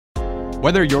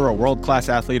Whether you're a world-class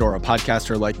athlete or a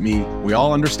podcaster like me, we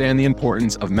all understand the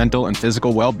importance of mental and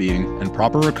physical well-being and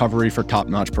proper recovery for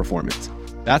top-notch performance.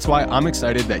 That's why I'm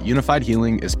excited that Unified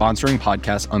Healing is sponsoring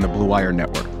podcasts on the Blue Wire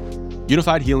Network.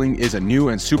 Unified Healing is a new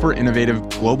and super innovative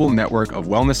global network of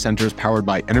wellness centers powered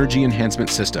by Energy Enhancement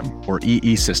System, or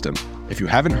EE System. If you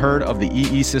haven't heard of the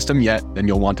EE System yet, then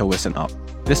you'll want to listen up.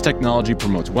 This technology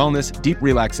promotes wellness, deep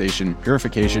relaxation,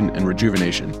 purification, and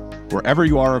rejuvenation. Wherever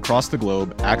you are across the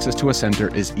globe, access to a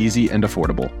center is easy and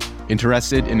affordable.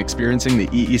 Interested in experiencing the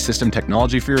EE System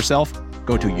technology for yourself?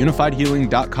 Go to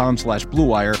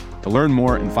unifiedhealing.com/bluewire to learn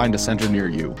more and find a center near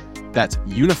you. That's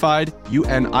unified,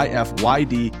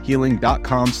 UNIFYD,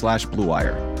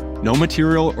 healing.com/bluewire. No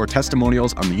material or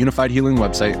testimonials on the Unified Healing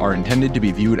website are intended to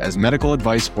be viewed as medical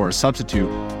advice or a substitute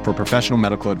for professional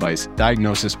medical advice,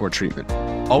 diagnosis, or treatment.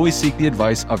 Always seek the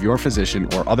advice of your physician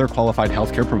or other qualified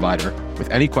healthcare provider with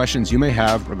any questions you may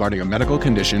have regarding a medical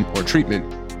condition or treatment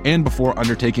and before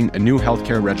undertaking a new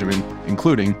healthcare regimen,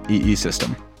 including EE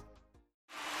System.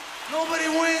 Nobody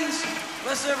wins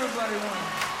unless everybody wins.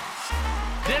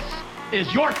 This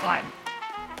is your time.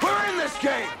 We're in this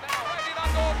game.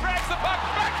 Drags the puck,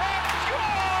 backhand,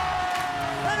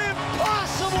 An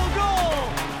impossible goal.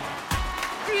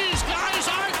 These guys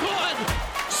are good,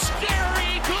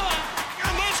 scary good,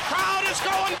 and this crowd is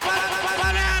going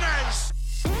bananas.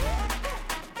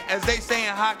 As they say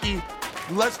in hockey,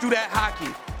 let's do that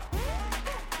hockey.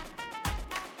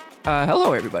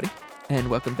 Hello, everybody, and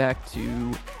welcome back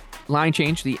to Line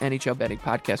Change, the NHL betting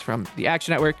podcast from the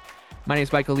Action Network. My name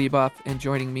is Michael Leboff, and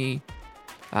joining me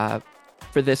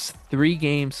for this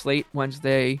 3-game slate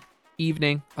Wednesday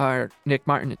evening are Nick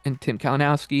Martin and Tim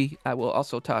Kalinowski. I will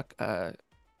also talk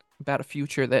about a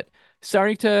future that is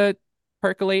starting to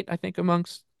percolate, I think,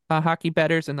 amongst hockey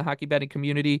bettors and the hockey betting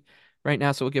community right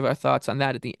now. So we'll give our thoughts on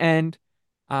that at the end.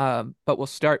 But we'll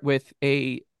start with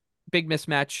a big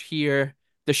mismatch here.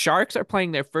 The Sharks are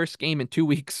playing their first game in 2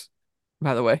 weeks,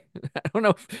 by the way. I don't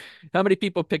know how many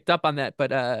people picked up on that,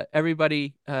 but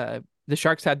everybody, the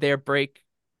Sharks had their break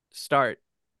start.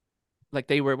 Like,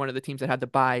 they were one of the teams that had to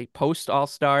bye post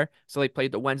All-Star. So they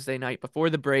played the Wednesday night before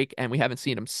the break, and we haven't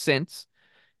seen them since.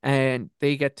 And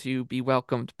they get to be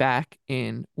welcomed back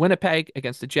in Winnipeg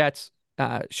against the Jets.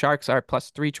 Sharks are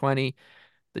plus 320.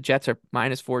 The Jets are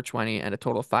minus 420 and a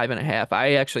total of 5.5.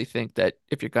 I actually think that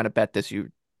if you're going to bet this,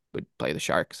 you would play the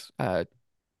Sharks. I'm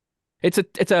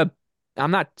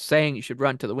not saying you should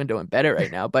run to the window and bet it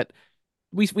right now, but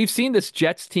we've seen this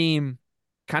Jets team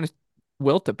kind of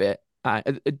wilt a bit.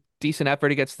 A decent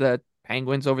effort against the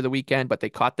Penguins over the weekend, but they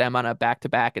caught them on a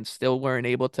back-to-back and still weren't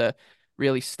able to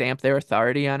really stamp their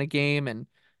authority on a game. And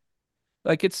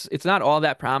like, it's not all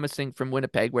that promising from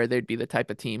Winnipeg, where they'd be the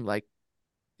type of team like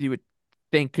you would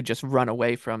think could just run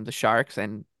away from the Sharks.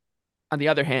 And on the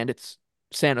other hand, it's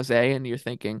San Jose, and you're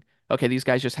thinking, okay, these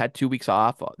guys just had 2 weeks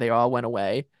off. They all went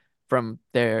away from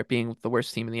their being the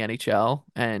worst team in the NHL,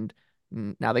 and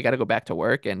now they got to go back to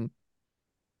work and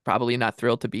probably not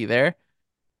thrilled to be there.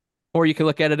 Or you could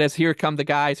look at it as, here come the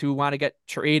guys who want to get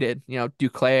traded,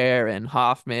 Duclair and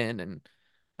Hoffman and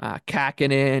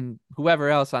Kakinen, whoever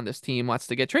else on this team wants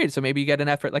to get traded. So maybe you get an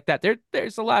effort like that.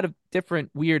 There's a lot of different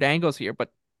weird angles here,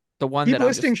 but the one keep that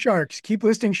listing Sharks. Keep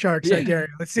listing Sharks, yeah. Gary.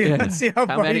 Let's see how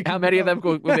many of them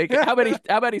will make it. How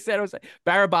many San Jose?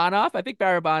 Barabanov. I think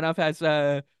Barabanov has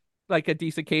like a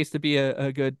decent case to be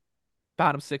a good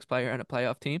bottom 6 player in a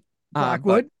playoff team.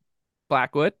 Blackwood. Oh,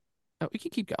 we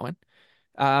can keep going.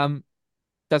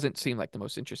 Doesn't seem like the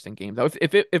most interesting game though.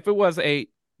 If it was a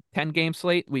 10-game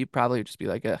slate, we'd probably just be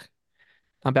like, ugh,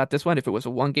 about this one. If it was a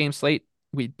 1-game slate,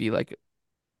 we'd be like,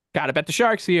 gotta bet the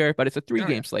Sharks here. But it's a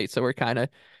 3-game slate, so we're kind of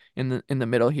in the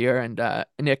middle here. And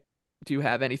Nick, do you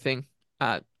have anything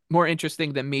more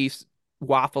interesting than me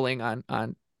waffling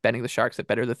on betting the Sharks at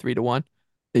better than 3-1?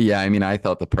 Yeah, I mean, I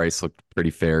thought the price looked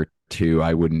pretty fair too.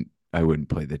 I wouldn't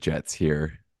play the Jets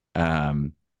here.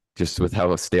 Just with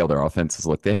how stale their offenses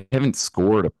look. They haven't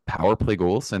scored a power play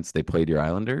goal since they played your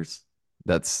Islanders.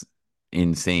 That's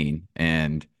insane.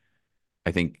 And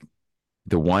I think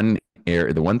the one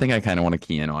thing I kind of want to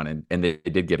key in on, and they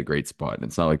did get a great spot, and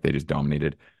it's not like they just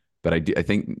dominated, but I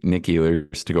think Nick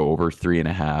Ehlers to go over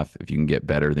 3.5, if you can get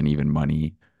better than even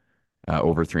money,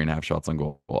 over 3.5 shots on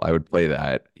goal, I would play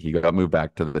that. He got moved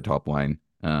back to the top line.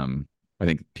 I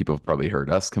think people have probably heard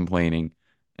us complaining,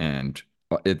 and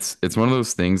it's one of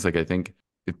those things. Like, I think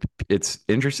it's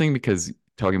interesting because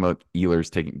talking about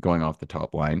Ehlers going off the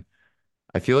top line,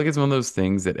 I feel like it's one of those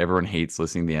things that everyone hates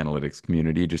listening to the analytics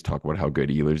community just talk about how good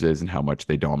Ehlers is and how much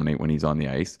they dominate when he's on the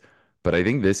ice. But I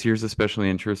think this year's especially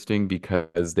interesting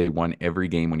because they won every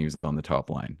game when he was on the top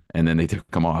line, and then they took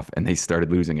him off and they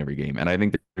started losing every game. And I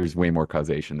think there's way more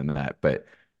causation than that. But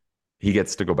he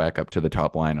gets to go back up to the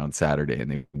top line on Saturday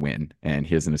and they win. And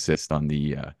he has an assist on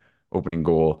the opening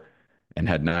goal and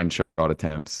had 9 shot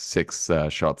attempts, 6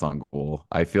 shots on goal.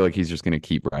 I feel like he's just going to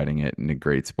keep riding it in a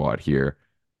great spot here.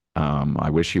 I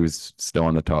wish he was still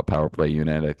on the top power play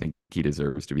unit. I think he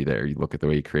deserves to be there. You look at the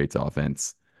way he creates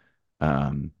offense.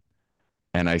 Um,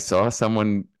 and I saw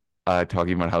someone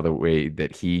talking about how the way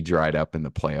that he dried up in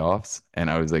the playoffs, and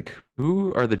I was like,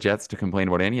 "Who are the Jets to complain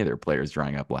about any of their players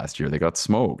drying up last year? They got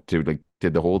smoked. Did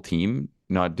the whole team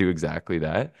not do exactly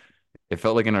that?" It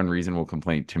felt like an unreasonable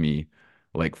complaint to me,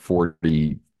 like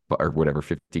 40 or whatever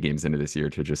 50 games into this year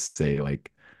to just say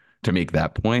like to make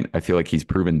that point. I feel like he's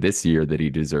proven this year that he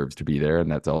deserves to be there, and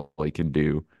that's all he can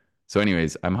do. So,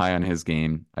 anyways, I'm high on his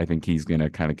game. I think he's going to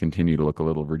kind of continue to look a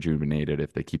little rejuvenated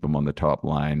if they keep him on the top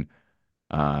line.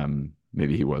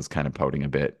 Maybe he was kind of pouting a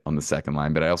bit on the second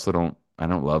line, but I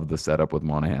don't love the setup with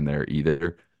Monahan there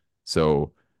either.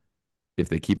 So if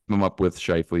they keep him up with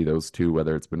Scheifele, those two,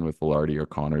 whether it's been with Velarde or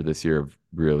Connor this year, have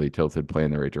really tilted play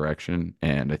in the right direction.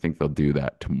 And I think they'll do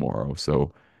that tomorrow.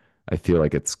 So I feel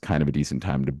like it's kind of a decent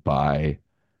time to buy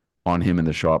on him in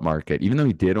the shop market, even though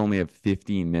he did only have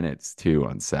 15 minutes too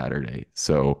on Saturday.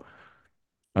 So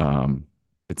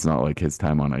it's not like his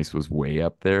time on ice was way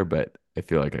up there, but I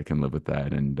feel like I can live with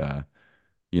that and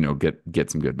get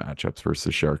some good matchups versus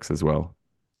the Sharks as well.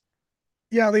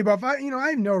 Yeah, Leboff, I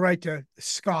have no right to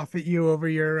scoff at you over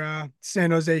your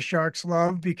San Jose Sharks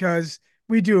love because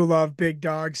we do love big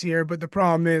dogs here. But the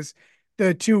problem is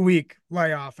the 2 week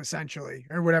layoff, essentially,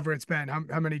 or whatever it's been,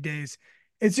 how many days.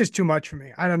 It's just too much for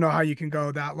me. I don't know how you can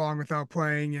go that long without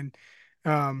playing.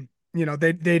 And,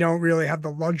 they don't really have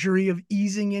the luxury of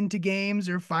easing into games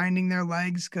or finding their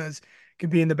legs because it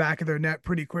could be in the back of their net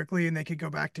pretty quickly and they could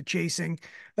go back to chasing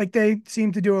like they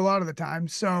seem to do a lot of the time.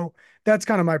 So, that's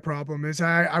kind of my problem is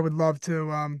I would love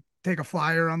to take a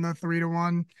flyer on the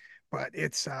 3-1, but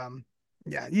it's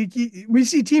yeah, we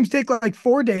see teams take like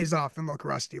 4 days off and look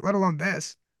rusty, let alone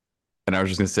this. And I was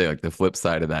just gonna say, like the flip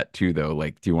side of that too, though.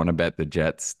 Like, do you want to bet the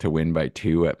Jets to win by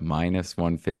 2 at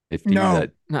 -150? No,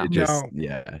 That No. it just, no.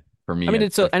 yeah, for me, I mean,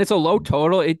 it's it's a low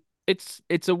total.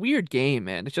 It's a weird game,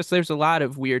 man. It's just there's a lot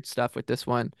of weird stuff with this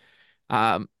one.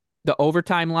 Um, the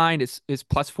overtime line is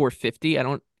plus 450. I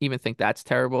don't even think that's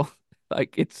terrible.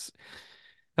 Like it's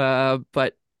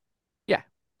but yeah,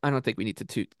 I don't think we need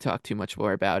to talk too much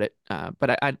more about it.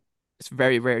 But it's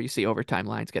very rare you see overtime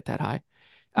lines get that high.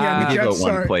 Yeah, and we the Uh, give out Jets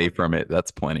one are play from it.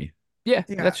 That's plenty. yeah,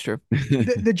 yeah, that's true.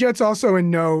 the Jets also in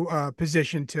no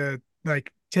position to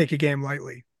like take a game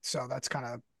lightly. So that's kind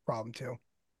of a problem too.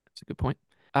 That's a good point.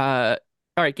 All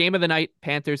right, game of the night,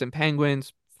 Panthers and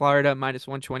Penguins. Florida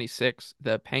 -126.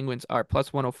 The Penguins are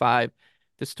plus 105.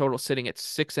 This total sitting at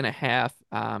 6.5.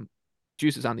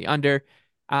 Juice is on the under.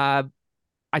 Uh,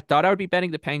 I thought I would be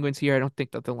betting the Penguins here. I don't think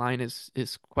that the line is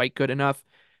quite good enough.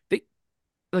 They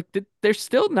they're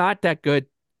still not that good.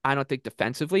 I don't think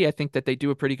defensively. I think that they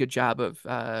do a pretty good job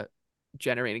of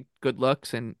generating good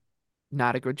looks and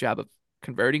not a good job of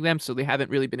converting them. So they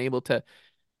haven't really been able to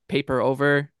paper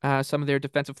over some of their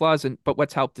defensive flaws. But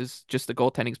what's helped is just the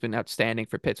goaltending's been outstanding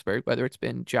for Pittsburgh, whether it's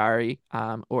been Jari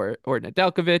or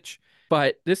Nedeljkovic.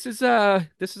 But this is a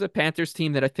Panthers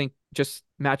team that I think just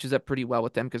matches up pretty well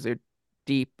with them because they're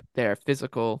deep, they're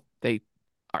physical, they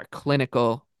are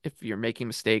clinical. If you're making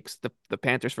mistakes, the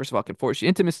Panthers first of all can force you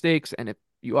into mistakes, and if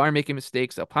you are making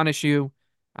mistakes, they'll punish you.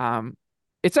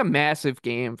 It's a massive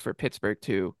game for Pittsburgh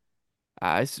too.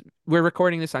 We're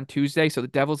recording this on Tuesday, so the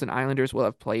Devils and Islanders will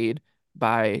have played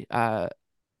by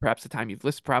perhaps the time you've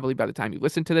listened, probably by the time you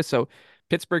listen to this. So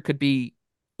Pittsburgh could be,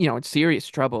 in serious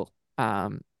trouble.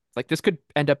 Like this could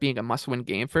end up being a must-win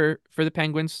game for the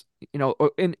Penguins.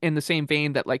 In the same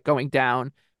vein that like going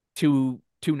down 2-0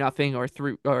 or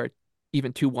through or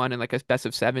even 2-1 in like a best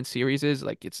of 7 series is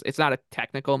like it's not a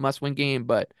technical must-win game,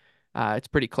 but it's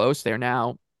pretty close.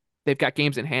 They've got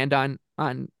games in hand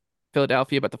on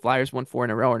Philadelphia, but the Flyers won 4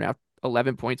 in a row are now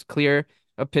 11 points clear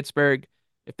of Pittsburgh.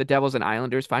 If the Devils and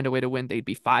Islanders find a way to win, they'd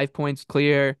be 5 points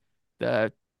clear.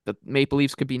 The Maple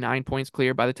Leafs could be 9 points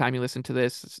clear by the time you listen to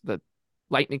this. The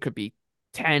Lightning could be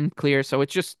 10 clear. So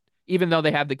it's just, even though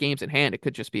they have the games in hand, it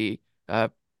could just be a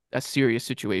serious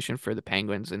situation for the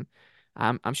Penguins. And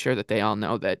I'm sure that they all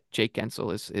know that Jake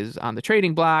Gensel is on the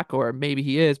trading block, or maybe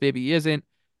he is, maybe he isn't.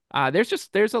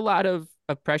 There's a lot of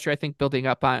pressure, I think, building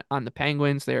up on the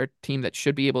Penguins. They're a team that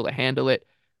should be able to handle it.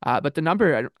 But the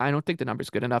number, I don't think the number's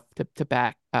good enough to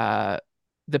back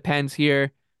the Pens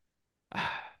here.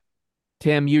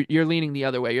 Tim, you're leaning the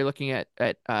other way. You're looking at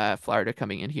Florida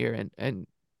coming in here and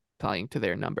playing to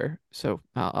their number. So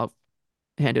I'll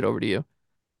hand it over to you.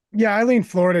 Yeah, I lean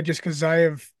Florida just because I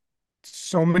have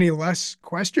so many less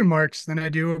question marks than I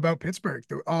do about Pittsburgh.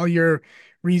 All your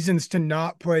reasons to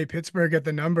not play Pittsburgh at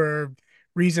the number are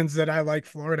reasons that I like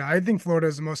Florida. I think Florida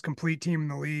is the most complete team in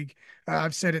the league.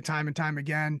 I've said it time and time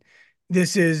again.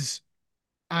 This is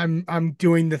I'm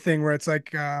doing the thing where it's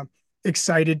like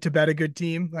excited to bet a good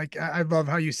team. Like I love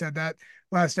how you said that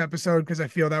last episode because I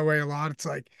feel that way a lot. It's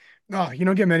like, oh, you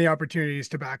don't get many opportunities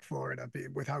to back Florida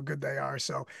with how good they are.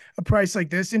 So a price like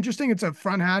this, interesting. It's a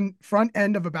front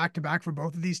end of a back to back for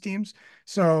both of these teams.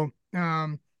 So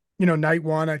night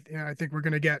one, I think we're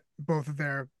gonna get both of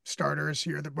their starters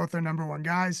here. They're both their number one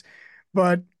guys,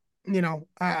 but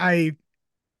I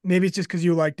maybe it's just because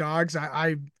you like dogs.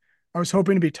 I was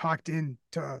hoping to be talked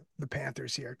into the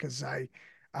Panthers here because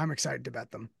I'm excited to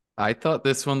bet them. I thought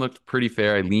this one looked pretty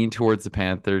fair. I lean towards the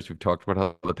Panthers. We've talked about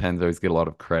how the Pens always get a lot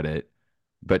of credit,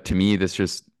 but to me, this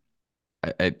just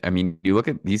I mean, you look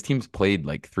at these teams played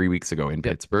like 3 weeks ago in Yep.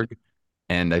 Pittsburgh,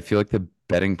 and I feel like the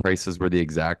betting prices were the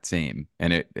exact same,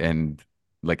 and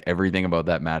like everything about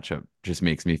that matchup just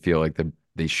makes me feel like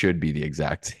they should be the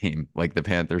exact same. Like the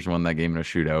Panthers won that game in a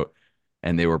shootout,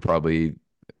 and they were probably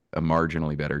a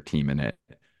marginally better team in it.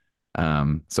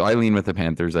 So I lean with the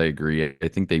Panthers. I agree. I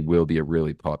think they will be a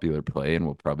really popular play, and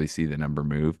we'll probably see the number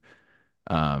move.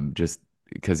 Just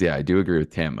because, yeah, I do agree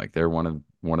with Tim. Like they're one of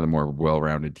the more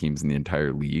well-rounded teams in the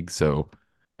entire league. So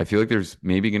I feel like there's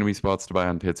maybe going to be spots to buy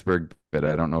on Pittsburgh, but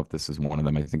I don't know if this is one of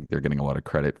them. I think they're getting a lot of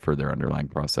credit for their underlying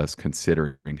process,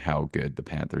 considering how good the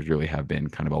Panthers really have been,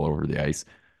 kind of all over the ice.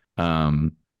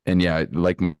 And yeah,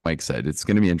 like Mike said, it's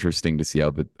going to be interesting to see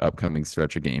how the upcoming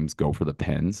stretch of games go for the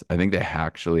Pens. I think they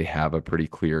actually have a pretty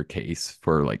clear case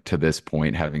for, like, to this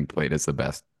point, having played as the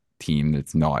best team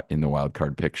that's not in the wild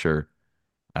card picture.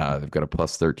 They've got a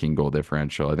plus 13 goal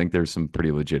differential. I think there's some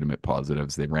pretty legitimate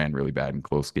positives. They ran really bad in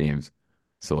close games.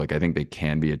 So, like, I think they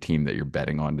can be a team that you're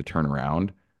betting on to turn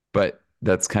around. But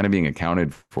that's kind of being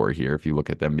accounted for here if you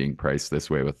look at them being priced this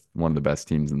way with one of the best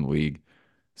teams in the league.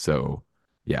 So,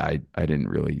 yeah, I didn't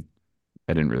really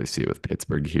see it with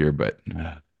Pittsburgh here, but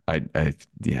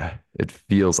yeah, it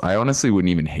feels. I honestly wouldn't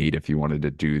even hate if you wanted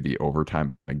to do the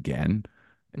overtime again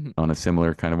Mhm. on a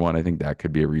similar kind of one. I think that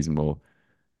could be a reasonable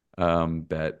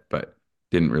bet, but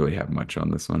didn't really have much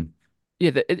on this one.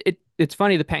 Yeah, it's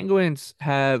funny. The Penguins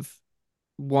have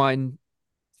won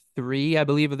three, I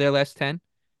believe, of their last 10.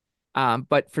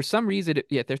 But for some reason,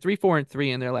 yeah, they're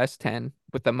 3-4-3 in their last 10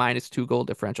 with the -2 goal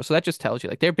differential. So that just tells you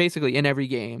like they're basically in every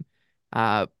game.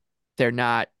 Uh, they're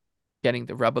not getting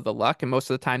the rub of the luck, and most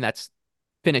of the time that's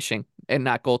finishing and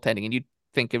not goaltending. And you'd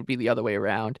think it would be the other way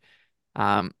around.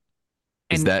 Um,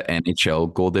 Is and that NHL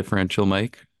goal differential,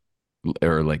 Mike?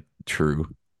 Or like true?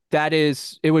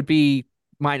 it would be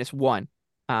 -1,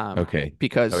 Okay. Oh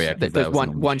because yeah, because there's that was an one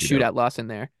only shootout. shootout loss in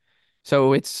there.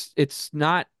 So it's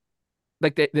not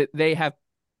like they have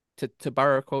to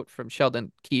borrow a quote from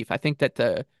Sheldon Keefe. I think that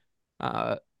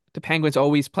uh the Penguins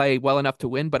always play well enough to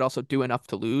win, but also do enough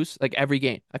to lose. Like every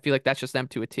game, I feel like that's just them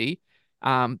to a T.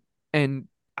 And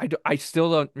I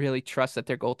still don't really trust that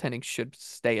their goaltending should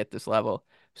stay at this level.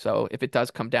 So if it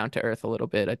does come down to earth a little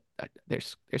bit,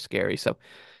 they're scary. So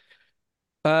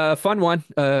fun one,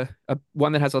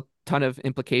 one that has a ton of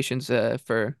implications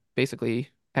for basically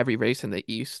every race in the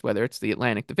East, whether it's the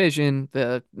Atlantic Division,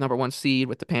 the number one seed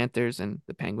with the Panthers and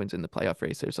the Penguins in the playoff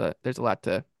race. There's a lot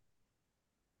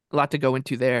to go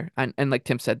into there. And like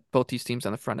Tim said, both these teams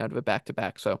on the front end of a back to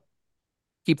back. So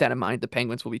keep that in mind. The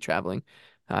Penguins will be traveling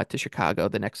to Chicago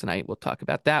the next night. We'll talk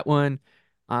about that one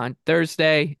on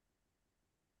Thursday.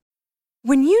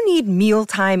 When you need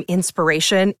mealtime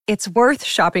inspiration, it's worth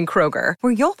shopping Kroger,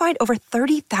 where you'll find over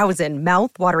 30,000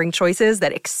 mouthwatering choices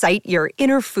that excite your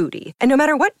inner foodie. And no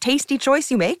matter what tasty choice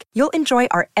you make, you'll enjoy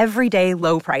our everyday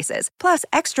low prices, plus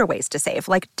extra ways to save,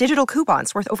 like digital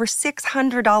coupons worth over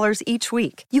 $600 each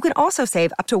week. You can also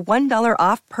save up to $1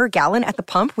 off per gallon at the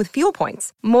pump with fuel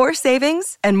points. More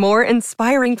savings and more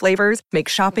inspiring flavors make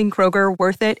shopping Kroger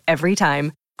worth it every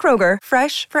time. Kroger,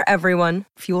 fresh for everyone.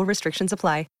 Fuel restrictions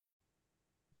apply.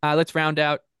 Let's round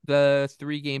out the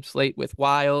 3-game slate with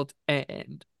Wild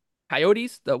and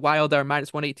Coyotes. The Wild are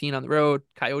 -118 on the road.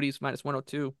 Coyotes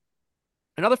 -102.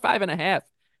 Another 5.5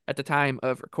 at the time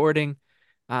of recording.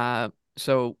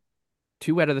 So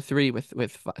 2 out of the 3 with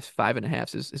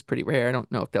 5.5 is pretty rare. I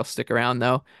don't know if they'll stick around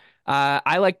though.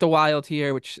 I like the Wild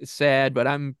here, which is sad, but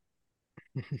I'm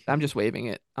just waving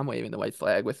it. I'm waving the white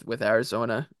flag with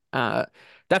Arizona.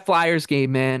 That Flyers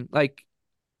game, man. Like,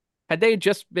 had they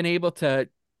just been able to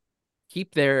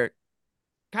keep their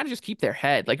kind of just keep their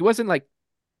head. Like it wasn't like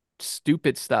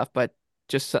stupid stuff, but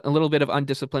just a little bit of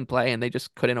undisciplined play, and they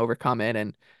just couldn't overcome it.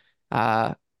 And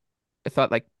uh, I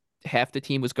thought like half the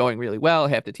team was going really well,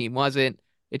 half the team wasn't.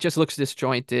 It just looks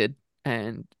disjointed,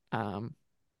 and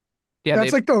yeah,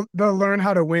 That's like the learn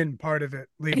how to win part of it,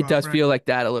 it Leboff, does right? feel like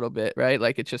that a little bit, right?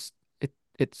 Like it's just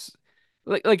it's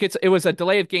it was a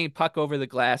delay of game puck over the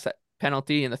glass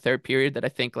penalty in the third period that I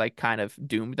think like kind of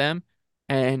doomed them,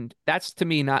 and that's to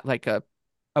me not like a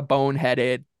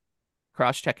boneheaded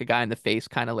cross check a guy in the face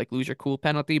kind of like lose your cool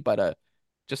penalty, but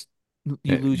just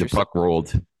you lose The your puck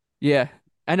rolled. yeah.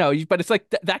 I know, but it's like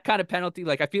that kind of penalty.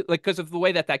 Like I feel like because of the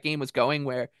way that game was going,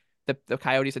 where the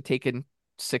Coyotes had taken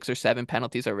 6 or 7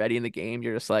 penalties already in the game,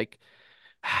 you're just like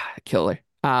killer.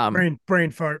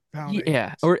 Brain fart pounding.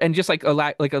 Yeah, or and just like a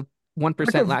lack, like a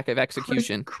Lack 1% of lack of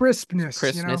execution.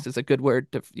 crispness, you know? Crispness is a good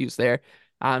word to use there.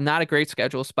 Not a great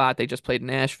schedule spot. They just played in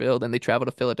Nashville, then they travel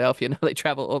to Philadelphia. Now they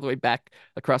travel all the way back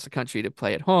across the country to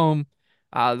play at home.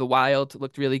 The Wild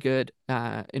looked really good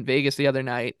in Vegas the other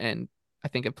night, and I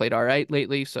think have played all right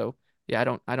lately. So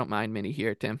yeah, I don't mind Mini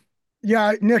here, Tim.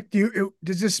 Yeah, Nick,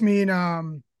 does this mean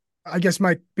I guess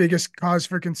my biggest cause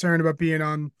for concern about being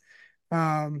on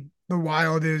the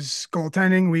Wild is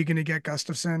goaltending? Are we gonna get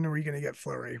Gustafson or are we gonna get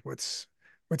Fleury? What's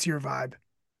your vibe?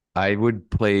 I would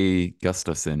play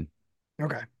Gustafson.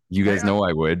 Okay. You guys know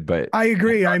I would, but I I'm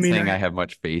agree. I not mean, saying I have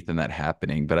much faith in that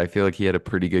happening, but I feel like he had a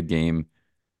pretty good game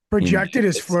in projected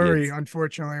as Vegas. Fleury,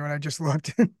 unfortunately, when I just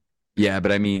looked. Yeah,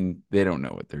 but I mean, they don't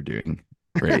know what they're doing,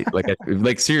 right?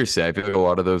 Like seriously, I feel like a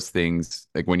lot of those things,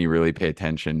 like when you really pay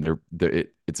attention,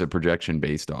 it's a projection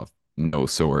based off no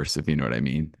source, if you know what I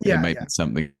mean. It Yeah, might yeah. be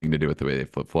something to do with the way they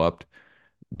flip-flopped,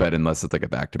 but unless it's like a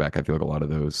back-to-back, I feel like a lot of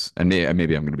those, and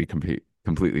maybe I'm going to be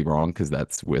completely wrong because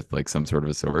that's with like some sort of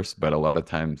a source, but a lot of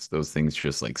times those things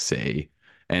just like say,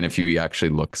 and if you actually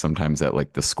look sometimes at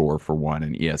like the score for one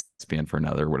and ESPN for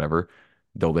another, whatever,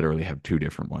 they'll literally have two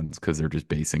different ones because they're just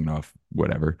basing it off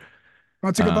whatever.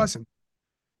 That's a good Um, lesson.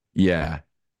 yeah.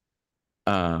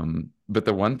 But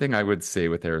the one thing I would say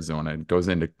with Arizona, it goes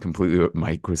into completely what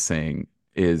Mike was saying,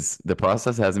 is the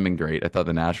process hasn't been great. I thought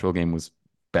the Nashville game was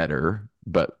better,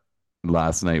 but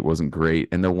last night wasn't great.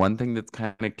 And the one thing that's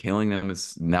kind of killing them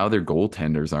is now their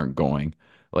goaltenders aren't going.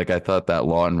 Like I thought that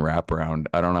Lawton wraparound,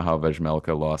 I don't know how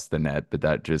Vejmelka lost the net, but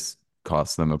that just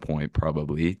cost them a point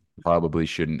probably. Probably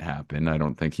shouldn't happen. I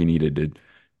don't think he needed to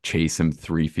chase him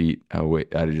 3 feet away.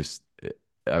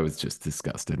 I was just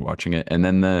disgusted watching it. And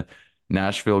then the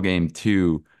Nashville game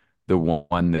too, the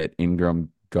one that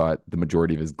Ingram got the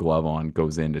majority of his glove on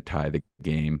goes in to tie the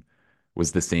game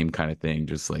was the same kind of thing.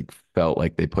 Just like felt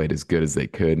like they played as good as they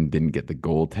could and didn't get the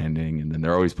goaltending. And then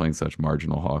they're always playing such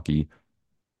marginal hockey.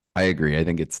 I agree. I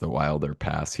think it's the Wilder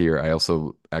pass here. I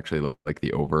also actually like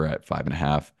the over at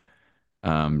 5.5.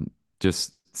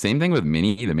 Just same thing with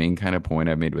Mini. The main kind of point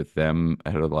I made with them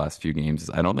ahead of the last few games is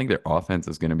I don't think their offense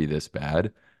is going to be this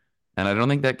bad. And I don't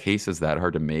think that case is that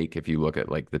hard to make if you look at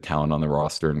like the talent on the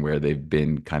roster and where they've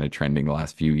been kind of trending the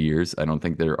last few years. I don't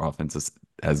think their offense is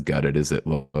as gutted as it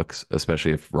looks,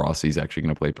 especially if Rossi's actually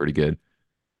going to play pretty good.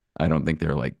 I don't think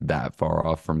they're like that far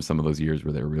off from some of those years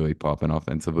where they're really popping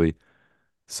offensively.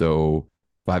 So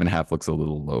 5.5 looks a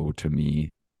little low to me.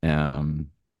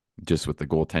 Um, just with the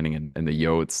goaltending and the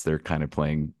Yotes,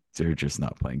 they're just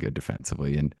not playing good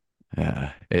defensively. And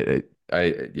yeah.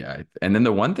 And then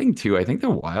the one thing too, I think the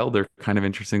Wild are kind of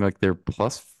interesting. Like they're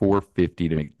plus 450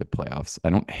 to make the playoffs. I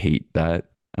don't hate that.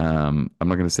 I'm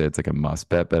not going to say it's like a must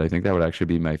bet, but I think that would actually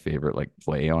be my favorite like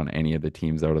play on any of the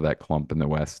teams out of that clump in the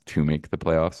West to make the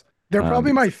playoffs. They're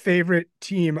probably my Because favorite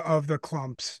team of the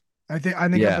clumps. I think I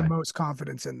have the yeah, most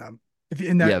confidence in them. If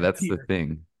in yeah, that that's the tier.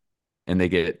 thing. And they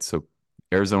get so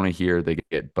Arizona here, they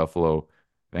get Buffalo.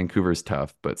 Vancouver's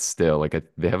tough, but still, like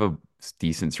they have a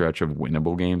decent stretch of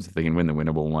winnable games. If they can win the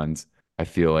winnable ones, I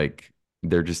feel like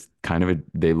they're just kind of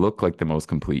they look like the most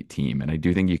complete team. And I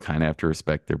do think you kind of have to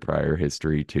respect their prior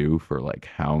history too, for like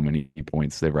how many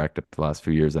points they've racked up the last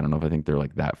few years. I don't know if I think they're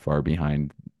like that far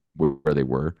behind where they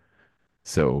were.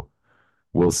 So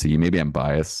we'll see. Maybe I'm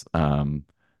biased.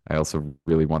 I also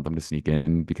really want them to sneak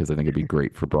in because I think it'd be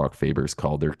great for Brock Faber's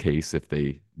Calder case if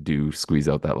they do squeeze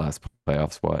out that last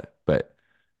playoff spot. But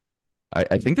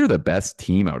I think they're the best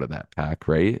team out of that pack,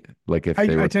 right? Like if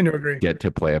they I would tend to agree. get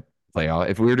to play a playoff,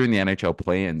 if we were doing the NHL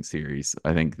play-in series,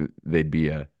 I think they'd be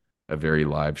a very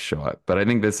live shot. But I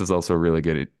think this is also a really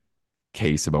good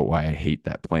case about why I hate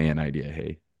that play-in idea.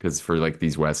 Hey, because for like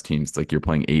these West teams, like you're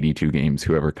playing 82 games,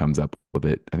 whoever comes up with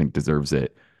it, I think deserves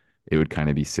it. It would kind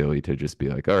of be silly to just be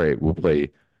like, all right, we'll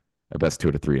play a best 2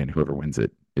 out of 3, and whoever wins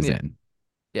it is Yeah, in.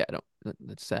 yeah. I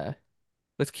don't.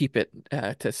 let's keep it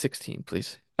to 16,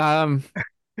 please. And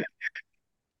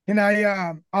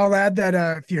I'll add that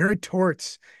if you heard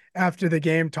Torts after the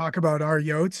game talk about our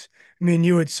Yotes, I mean,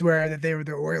 you would swear that they were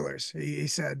the Oilers. He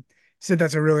said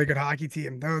that's a really good hockey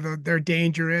team. They're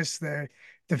dangerous. They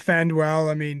defend well.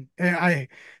 I mean,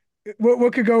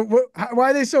 what could go?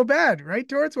 Why are they so bad, right,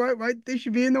 Torts? Why they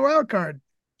should be in the wild card?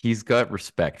 He's got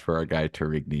respect for our guy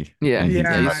Tarigny, Yeah, and he's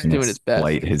yeah, not he's going doing to his best.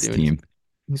 slight his team.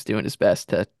 He's doing his best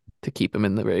to keep him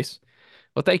in the race.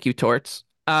 Well, thank you, Torts.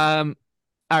 All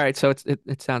right, so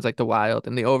it sounds like the Wild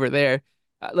and the over there.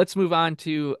 Let's move on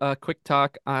to a quick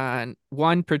talk on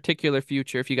one particular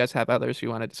future. If you guys have others you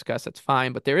want to discuss, that's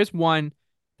fine. But there is one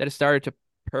that has started to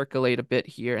percolate a bit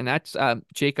here, and that's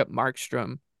Jacob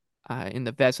Markstrom in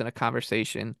the Vezina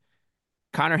conversation.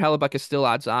 Connor Hellebuck is still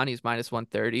odds on. He's minus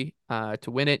 130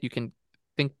 to win it. You can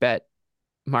bet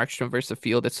Markstrom versus the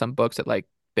field at some books at like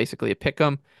basically a pick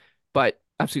 'em. But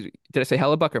excuse me, did I say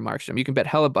Hellebuck or Markstrom? You can bet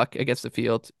Hellebuck against the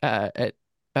field at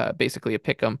basically a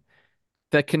pick 'em.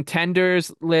 The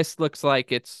contenders list looks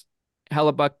like it's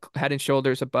Hellebuck head and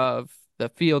shoulders above the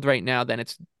field right now. Then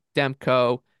it's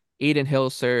Demko, Aiden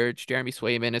Hilsurge, Jeremy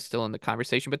Swayman is still in the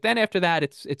conversation. But then after that,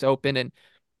 it's open and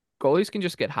goalies can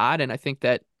just get hot. And I think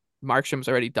that Markstrom's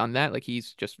already done that. Like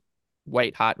he's just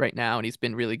white hot right now, and he's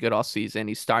been really good all season.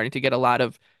 He's starting to get a lot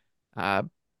of uh,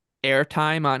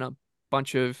 airtime on a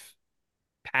bunch of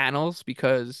panels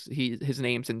because his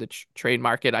name's in the trade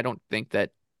market. I don't think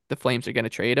that the Flames are going to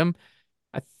trade him.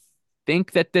 I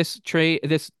think that this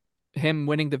him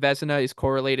winning the Vezina is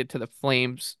correlated to the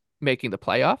Flames making the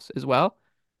playoffs as well.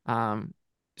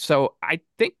 So I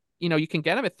think you can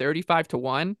get him at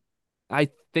 35-1. I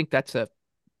think that's a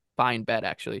fine bet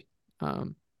actually.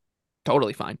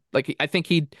 Totally fine. Like I think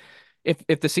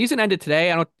if the season ended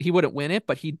today, he wouldn't win it,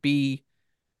 but he'd be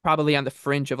probably on the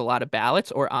fringe of a lot of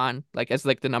ballots or on like as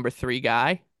like the number 3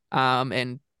 guy.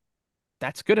 And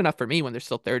that's good enough for me when there's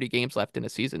still 30 games left in a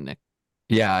season, Nick.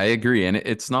 Yeah, I agree. And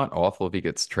it's not awful if he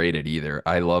gets traded either.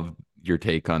 I love your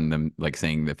take on them, like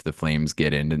saying if the Flames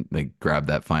get in and like grab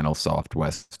that final soft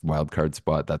West wildcard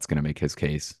spot, that's going to make his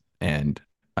case. And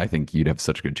I think you'd have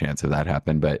such a good chance of that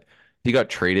happen. But he got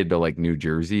traded to like New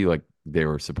Jersey, like they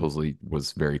were supposedly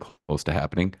was very close to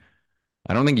happening.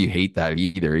 I don't think you hate that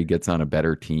either. He gets on a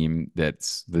better team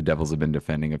that's the Devils have been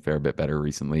defending a fair bit better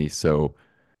recently. So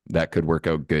that could work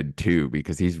out good too,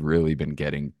 because he's really been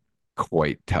getting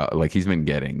quite tough. Like he's been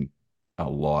getting a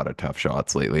lot of tough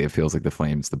shots lately. It feels like the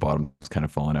Flames, the bottom's kind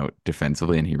of fallen out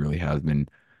defensively, and he really has been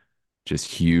just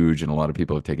huge. And a lot of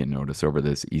people have taken notice over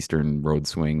this Eastern road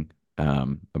swing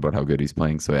about how good he's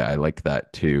playing. So yeah, I like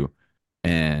that too.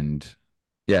 And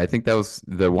yeah, I think that was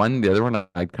the one. The other one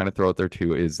I'd kind of throw out there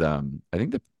too is I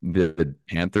think the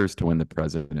Panthers to win the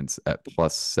Presidents at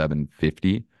plus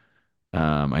 750.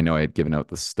 I know I had given out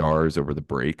the Stars over the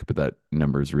break, but that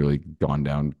number's really gone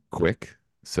down quick.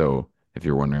 So if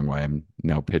you're wondering why I'm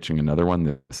now pitching another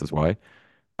one, this is why.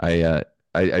 I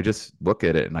just look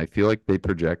at it and I feel like they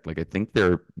project like I think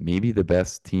they're maybe the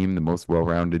best team, the most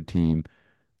well-rounded team,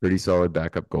 pretty solid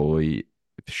backup goalie,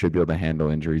 should be able to handle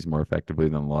injuries more effectively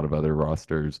than a lot of other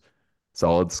rosters.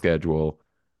 Solid schedule.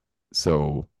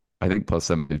 So I think plus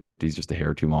 750 is just a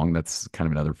hair too long. That's kind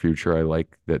of another future I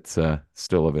like that's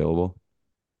still available.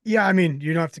 Yeah, I mean,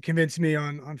 you don't have to convince me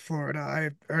on Florida. I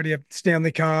already have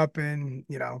Stanley Cup and,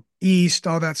 East,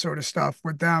 all that sort of stuff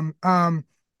with them.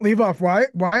 Leave off why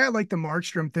I like the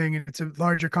Markstrom thing, and it's a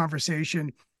larger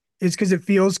conversation, is because it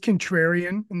feels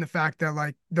contrarian in the fact that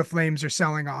like the Flames are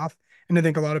selling off. And I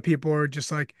think a lot of people are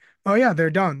just like, oh yeah, they're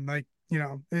done. Like,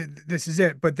 this is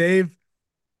it. But they've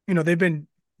been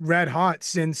red hot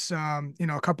since a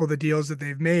couple of the deals that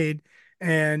they've made.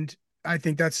 And I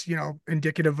think that's,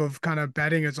 indicative of kind of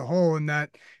betting as a whole, and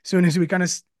that as soon as we kind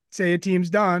of say a team's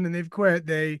done and they've quit,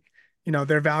 they're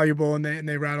valuable and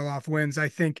they rattle off wins. I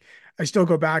think I still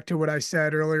go back to what I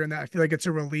said earlier, in that I feel like it's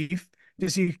a relief to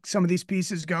see some of these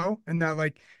pieces go, and that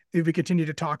like if we continue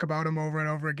to talk about them over and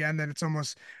over again, that it's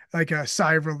almost like a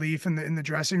sigh of relief in the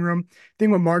dressing room.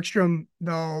 Thing with Markstrom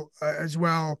though, as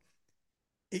well.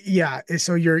 Yeah.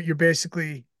 So you're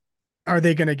basically, are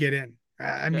they going to get in?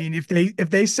 I mean, if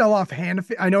they sell off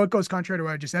Hanifin, I know it goes contrary to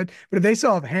what I just said, but if they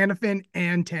sell off Hanifin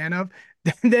and Tanev,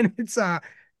 then it's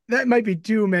that might be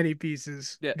too many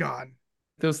pieces gone.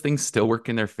 Those things still work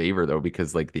in their favor though,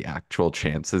 because like the actual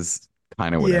chances,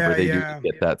 kind of whatever they do to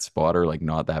get that spot are like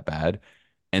not that bad.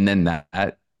 And then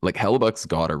that like Hellebuck's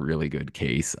got a really good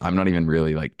case. I'm not even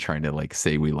really like trying to like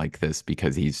say we like this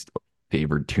because he's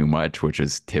favored too much, which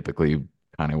is typically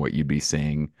kind of what you'd be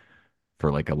saying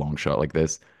for like a long shot like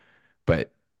this.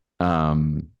 But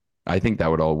I think that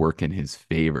would all work in his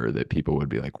favor, that people would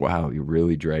be like, wow, you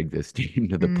really dragged this team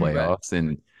to the Right. playoffs.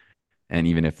 And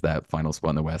even if that final spot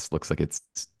in the West looks like it's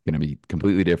going to be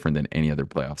completely different than any other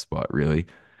playoff spot, really,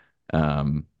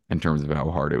 in terms of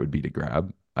how hard it would be to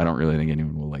grab, I don't really think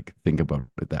anyone will like think about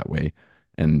it that way.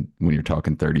 And when you're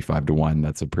talking 35-1,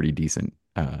 that's a pretty decent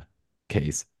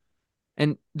case.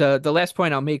 And the last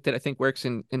point I'll make that I think works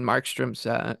in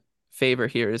Markstrom's favor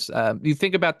here is you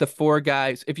think about the four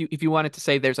guys. If you wanted to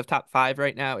say there's a top five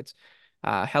right now, it's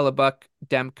Hellebuck,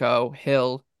 Demko,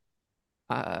 Hill,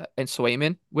 and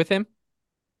Swayman with him.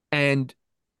 And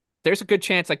there's a good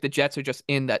chance like the Jets are just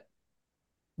in that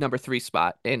number three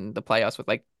spot in the playoffs with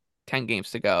like 10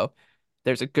 games to go.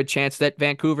 There's a good chance that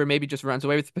Vancouver maybe just runs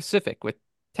away with the Pacific with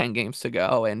 10 games to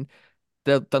go. And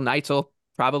the Knights will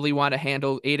probably want to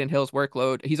handle Aiden Hill's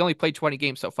workload. He's only played 20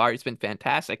 games so far. He's been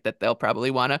fantastic, that they'll probably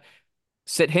want to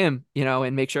sit him,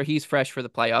 and make sure he's fresh for the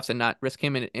playoffs and not risk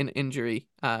him in injury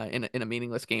in a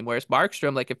meaningless game. Whereas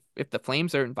Markstrom, like if the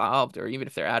Flames are involved or even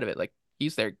if they're out of it, like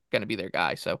he's going to be their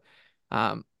guy. So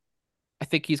I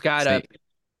think he's got a Same,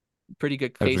 pretty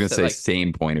good I was case going to to say like,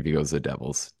 same point if he goes to the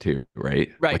Devils too, right?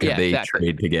 right. Like if Yeah, they exactly.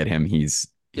 trade to get him, he's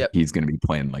Yep. going to be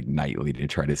playing like nightly to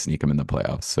try to sneak him in the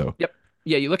playoffs. So Yep.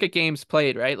 Yeah. You look at games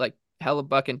played, right? Like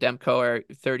Hellebuck and Demko are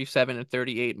 37 and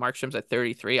 38. Markstrom's at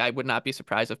 33. I would not be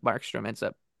surprised if Markstrom ends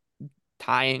up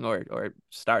tying or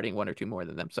starting one or two more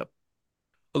than them. So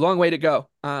a long way to go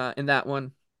in that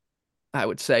one, I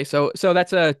would say. So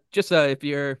that's if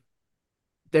you're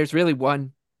there's really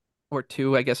one or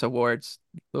two, I guess, awards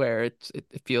where it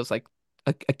feels like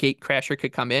a gate crasher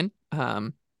could come in.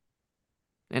 And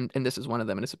this is one of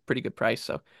them, and it's a pretty good price.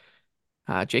 So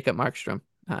Jacob Markstrom,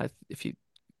 if you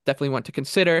definitely want to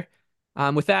consider.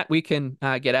 With that, we can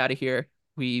get out of here.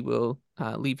 We will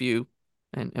leave you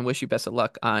and wish you best of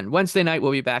luck on Wednesday night.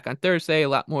 We'll be back on Thursday. A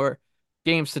lot more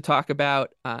games to talk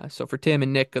about. So for Tim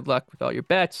and Nick, good luck with all your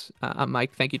bets. I'm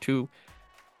Mike. Thank you to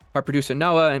our producer,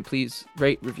 Noah, and please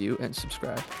rate, review, and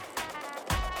subscribe.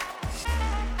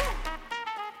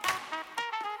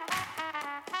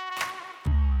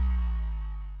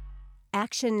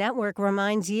 Action Network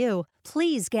reminds you,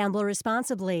 please gamble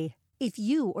responsibly. If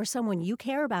you or someone you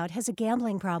care about has a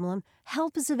gambling problem,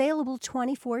 help is available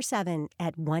 24/7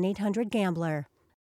 at 1-800-GAMBLER.